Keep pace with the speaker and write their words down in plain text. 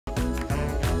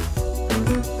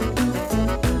Hey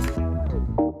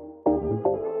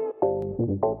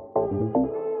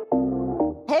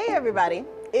everybody,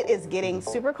 it is getting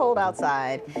super cold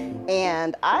outside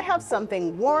and I have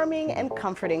something warming and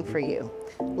comforting for you.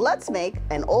 Let's make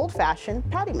an old-fashioned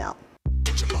patty melt.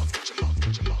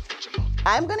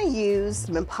 I'm gonna use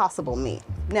some Impossible meat.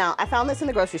 Now, I found this in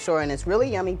the grocery store and it's really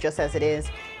yummy just as it is.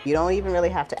 You don't even really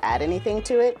have to add anything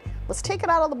to it. Let's take it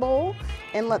out of the bowl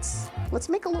and let's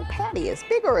make a little patty as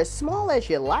big or as small as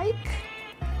you like.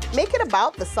 Make it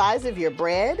about the size of your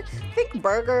bread. Think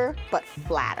burger, but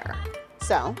flatter.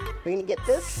 So, we're gonna get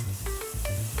this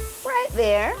right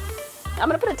there. I'm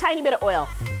gonna put a tiny bit of oil.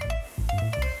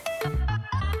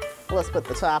 Let's put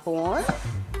the top on.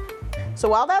 So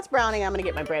while that's browning, I'm gonna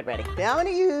get my bread ready. Now I'm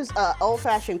gonna use an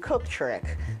old-fashioned cook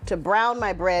trick to brown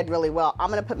my bread really well. I'm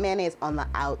gonna put mayonnaise on the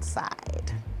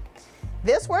outside.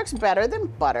 This works better than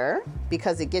butter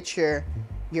because it gets your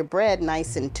bread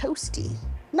nice and toasty.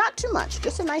 Not too much,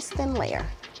 just a nice thin layer.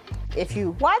 If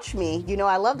you watch me, you know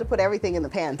I love to put everything in the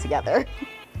pan together.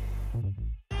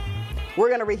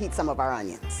 We're gonna reheat some of our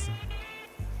onions.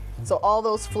 So all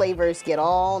those flavors get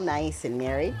all nice and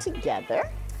married together.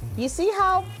 You see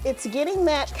how it's getting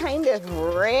that kind of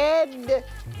red,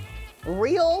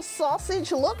 real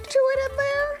sausage look to it in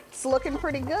there? It's looking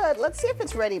pretty good. Let's see if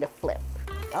it's ready to flip.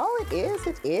 Oh, it is,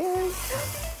 it is.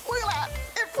 Look at that,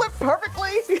 it flipped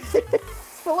perfectly.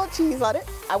 Put a little cheese on it.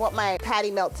 I want my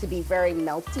patty melt to be very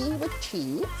melty with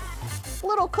cheese.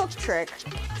 Little cook trick,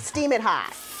 steam it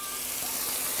high.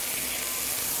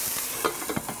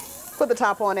 Put the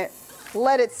top on it,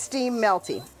 let it steam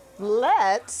melty.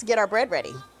 Let's get our bread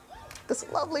ready. This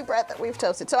lovely bread that we've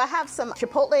toasted. So I have some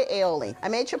Chipotle aioli. I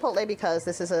made Chipotle because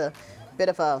this is a bit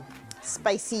of a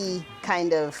spicy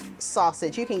kind of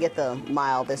sausage. You can get the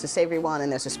mild, there's a savory one and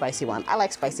there's a spicy one. I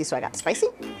like spicy, so I got spicy.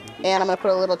 And I'm gonna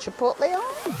put a little Chipotle on.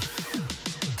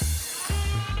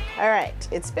 All right,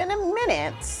 it's been a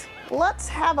minute. Let's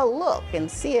have a look and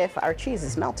see if our cheese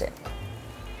is melted.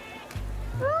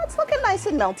 Oh, it's looking nice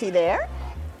and melty there.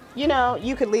 You know,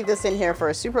 you could leave this in here for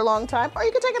a super long time, or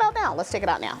you could take it out now. Let's take it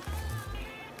out now.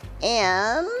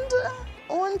 And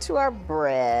onto our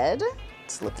bread.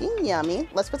 It's looking yummy.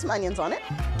 Let's put some onions on it.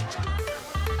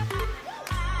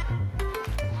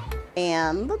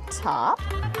 And the top.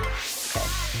 Okay,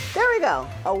 there we go.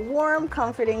 A warm,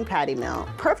 comforting patty melt.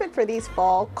 Perfect for these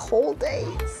fall cold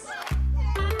days.